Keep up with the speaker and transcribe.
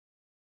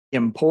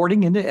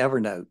Importing into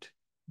Evernote.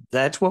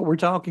 That's what we're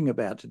talking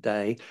about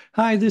today.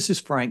 Hi, this is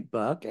Frank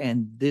Buck,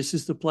 and this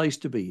is the place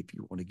to be if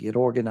you want to get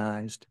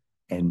organized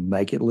and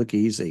make it look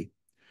easy.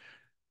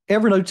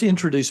 Evernote's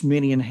introduced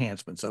many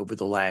enhancements over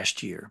the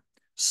last year.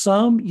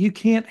 Some you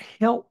can't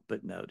help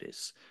but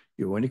notice.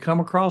 You're going to come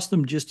across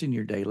them just in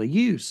your daily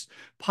use.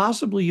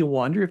 Possibly you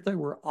wonder if they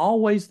were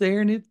always there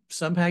and if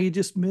somehow you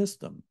just missed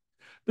them.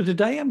 But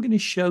today I'm going to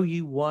show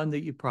you one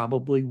that you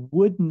probably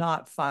would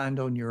not find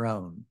on your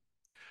own.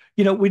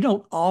 We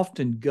don't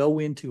often go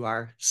into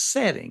our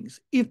settings.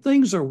 If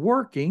things are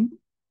working,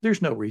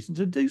 there's no reason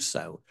to do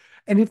so.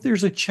 And if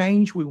there's a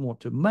change we want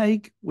to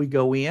make, we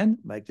go in,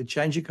 make the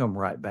change, and come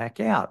right back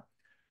out.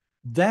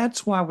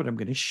 That's why what I'm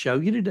going to show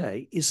you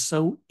today is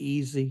so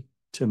easy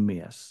to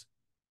miss.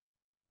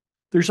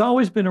 There's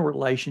always been a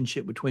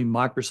relationship between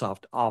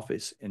Microsoft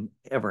Office and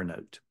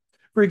Evernote.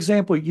 For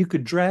example, you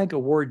could drag a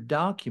Word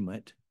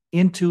document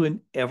into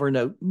an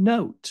Evernote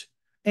note,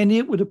 and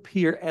it would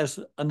appear as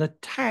an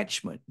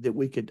attachment that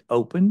we could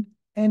open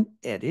and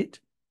edit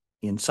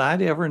inside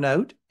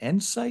Evernote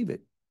and save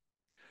it.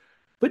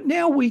 But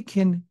now we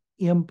can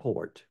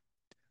import.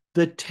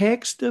 The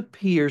text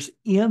appears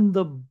in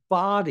the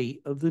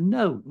body of the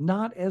note,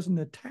 not as an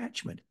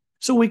attachment.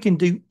 So we can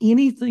do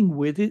anything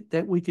with it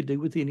that we could do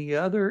with any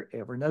other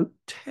Evernote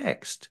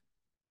text.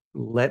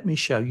 Let me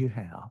show you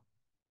how.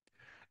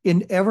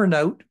 In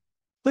Evernote,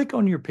 click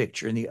on your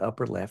picture in the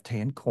upper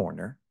left-hand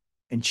corner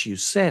and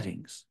choose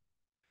Settings.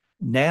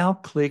 Now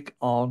click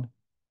on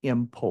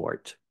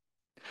Import.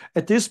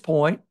 At this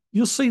point,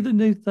 you'll see the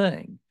new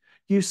thing.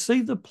 You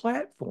see the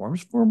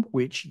platforms from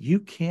which you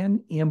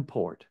can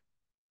import.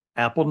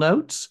 Apple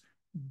Notes,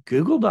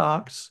 Google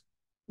Docs,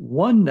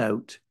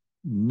 OneNote,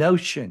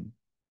 Notion,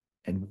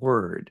 and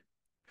Word.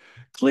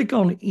 Click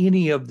on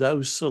any of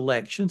those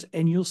selections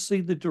and you'll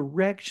see the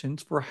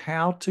directions for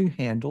how to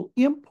handle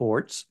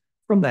imports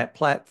from that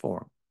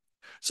platform.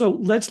 So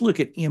let's look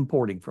at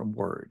importing from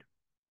Word.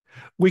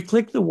 We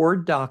click the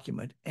Word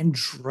document and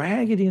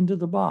drag it into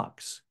the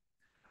box.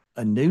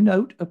 A new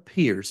note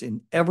appears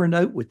in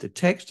Evernote with the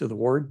text of the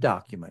Word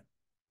document.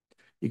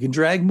 You can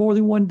drag more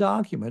than one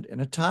document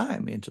at a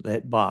time into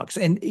that box,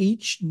 and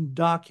each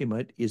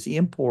document is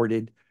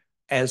imported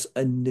as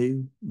a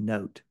new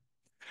note.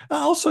 I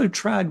also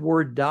tried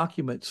Word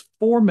documents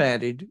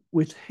formatted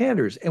with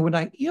headers, and when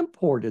I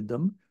imported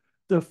them,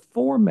 the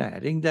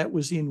formatting that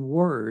was in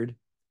Word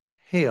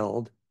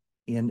held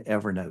in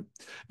Evernote.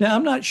 Now,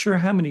 I'm not sure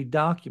how many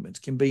documents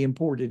can be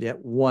imported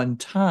at one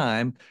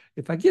time.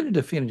 If I get a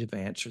definitive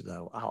answer,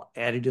 though, I'll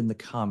add it in the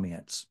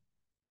comments.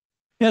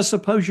 Now,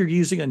 suppose you're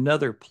using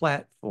another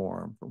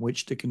platform from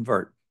which to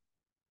convert.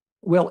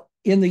 Well,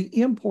 in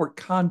the import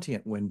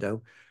content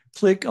window,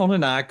 click on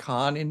an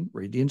icon and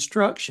read the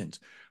instructions.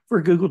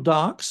 For Google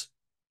Docs,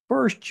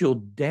 first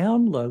you'll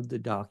download the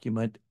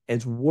document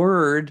as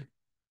Word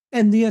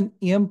and then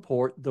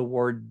import the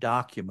Word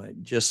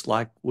document, just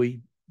like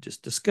we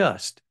just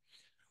discussed.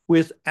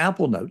 With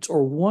Apple Notes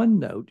or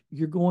OneNote,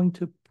 you're going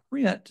to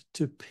print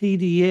to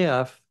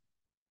PDF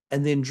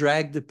and then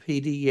drag the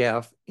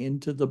PDF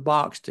into the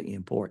box to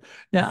import.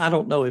 Now, I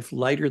don't know if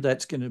later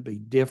that's going to be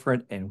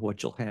different and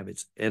what you'll have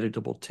is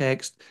editable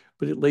text,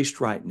 but at least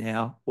right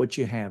now, what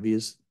you have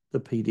is the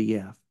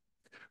PDF.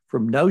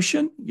 From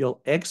Notion,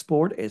 you'll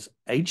export as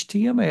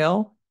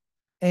HTML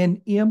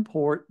and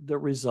import the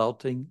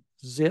resulting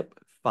zip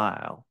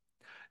file.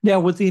 Now,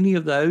 with any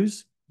of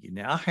those, you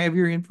now have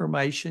your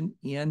information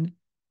in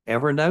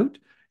Evernote.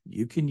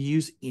 You can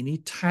use any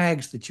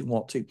tags that you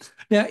want to.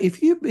 Now,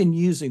 if you've been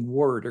using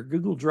Word or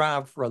Google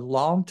Drive for a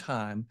long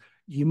time,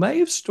 you may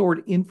have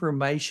stored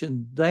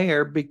information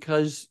there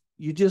because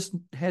you just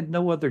had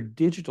no other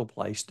digital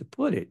place to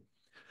put it.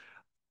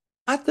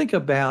 I think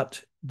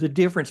about the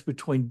difference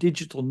between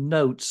digital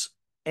notes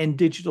and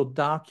digital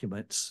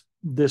documents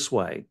this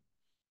way.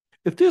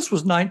 If this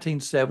was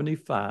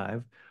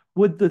 1975,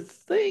 would the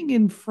thing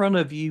in front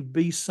of you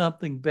be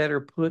something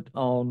better put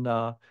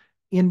on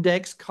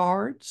index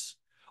cards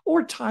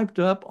or typed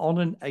up on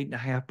an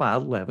 8.5 by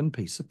 11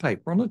 piece of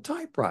paper on a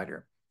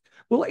typewriter?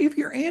 Well, if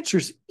your answer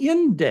is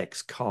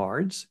index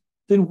cards,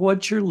 then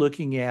what you're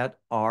looking at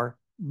are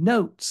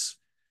notes.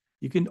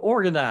 You can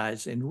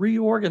organize and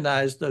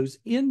reorganize those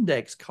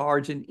index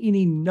cards in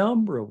any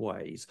number of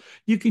ways.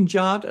 You can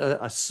jot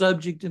a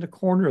subject in a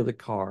corner of the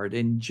card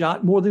and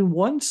jot more than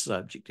one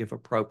subject if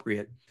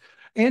appropriate.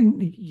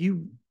 And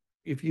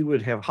if you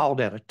would have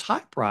hauled out a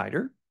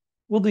typewriter,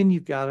 well, then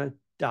you've got a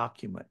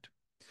document.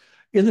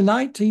 In the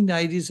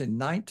 1980s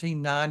and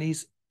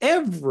 1990s,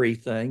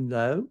 everything,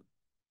 though,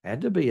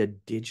 had to be a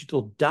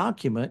digital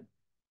document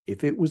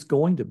if it was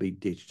going to be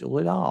digital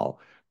at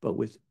all. But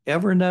with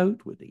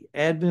Evernote, with the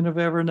advent of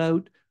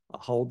Evernote, a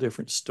whole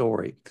different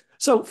story.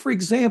 So, for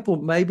example,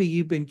 maybe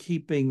you've been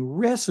keeping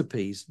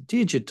recipes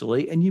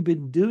digitally and you've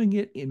been doing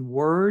it in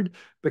Word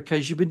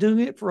because you've been doing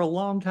it for a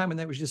long time and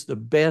that was just the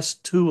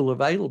best tool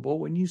available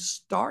when you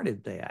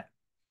started that.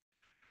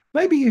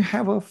 Maybe you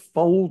have a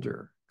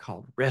folder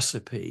called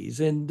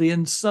recipes, and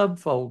then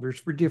subfolders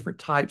for different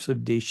types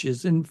of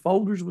dishes and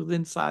folders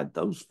within inside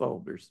those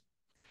folders.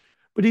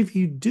 But if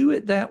you do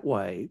it that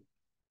way,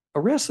 a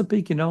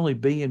recipe can only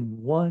be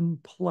in one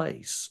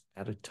place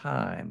at a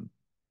time.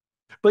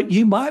 But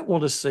you might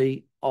want to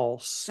see all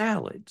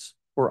salads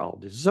or all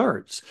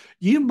desserts.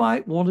 You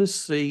might want to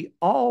see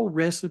all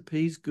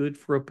recipes good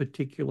for a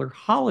particular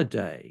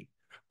holiday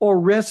or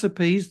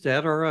recipes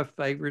that are a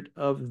favorite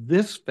of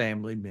this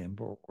family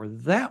member or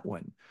that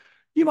one.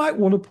 You might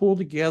want to pull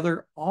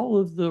together all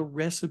of the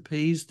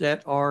recipes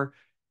that are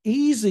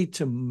easy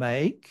to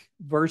make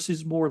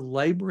versus more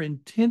labor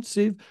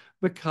intensive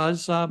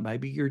because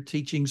maybe you're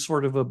teaching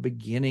sort of a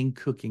beginning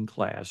cooking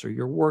class or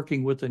you're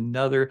working with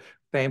another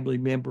family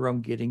member on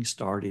getting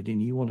started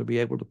and you want to be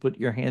able to put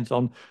your hands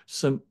on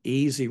some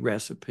easy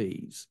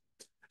recipes.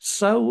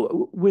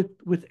 So with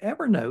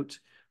Evernote,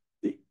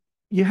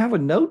 you have a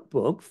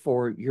notebook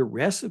for your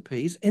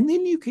recipes, and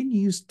then you can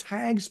use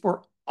tags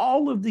for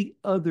all of the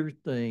other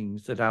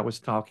things that I was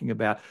talking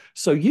about.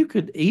 So you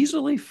could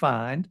easily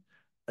find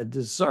a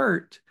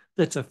dessert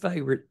that's a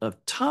favorite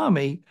of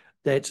Tommy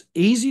that's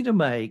easy to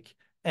make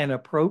and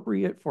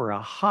appropriate for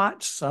a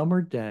hot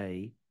summer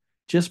day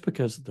just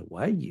because of the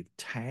way you've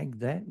tagged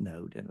that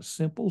note, and a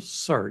simple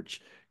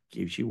search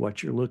gives you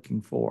what you're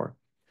looking for.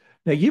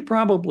 Now, you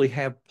probably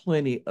have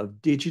plenty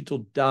of digital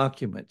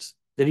documents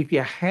that if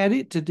you had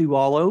it to do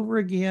all over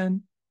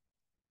again,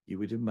 you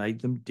would have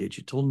made them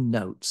digital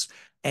notes.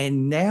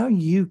 And now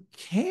you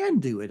can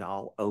do it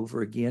all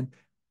over again.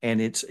 And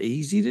it's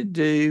easy to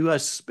do,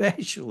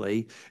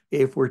 especially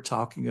if we're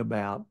talking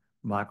about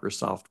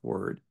Microsoft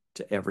Word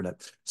to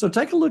Evernote. So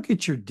take a look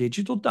at your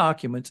digital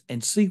documents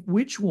and see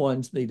which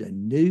ones need a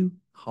new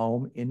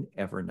home in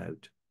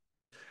Evernote.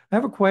 I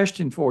have a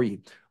question for you.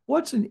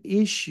 What's an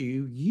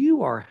issue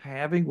you are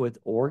having with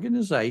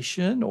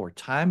organization or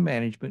time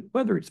management,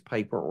 whether it's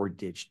paper or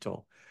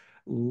digital?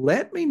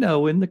 Let me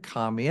know in the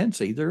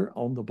comments, either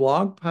on the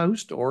blog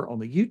post or on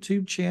the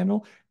YouTube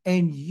channel,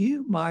 and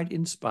you might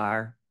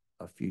inspire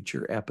a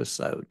future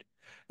episode.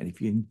 And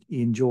if you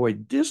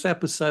enjoyed this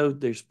episode,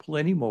 there's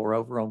plenty more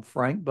over on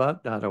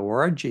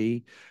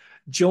frankbuck.org.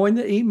 Join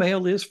the email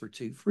list for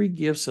 2 free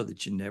gifts so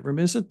that you never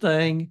miss a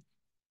thing.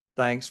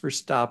 Thanks for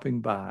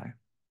stopping by.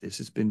 This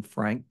has been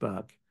Frank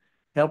Buck,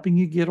 helping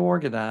you get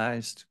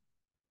organized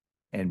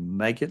and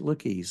make it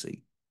look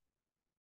easy.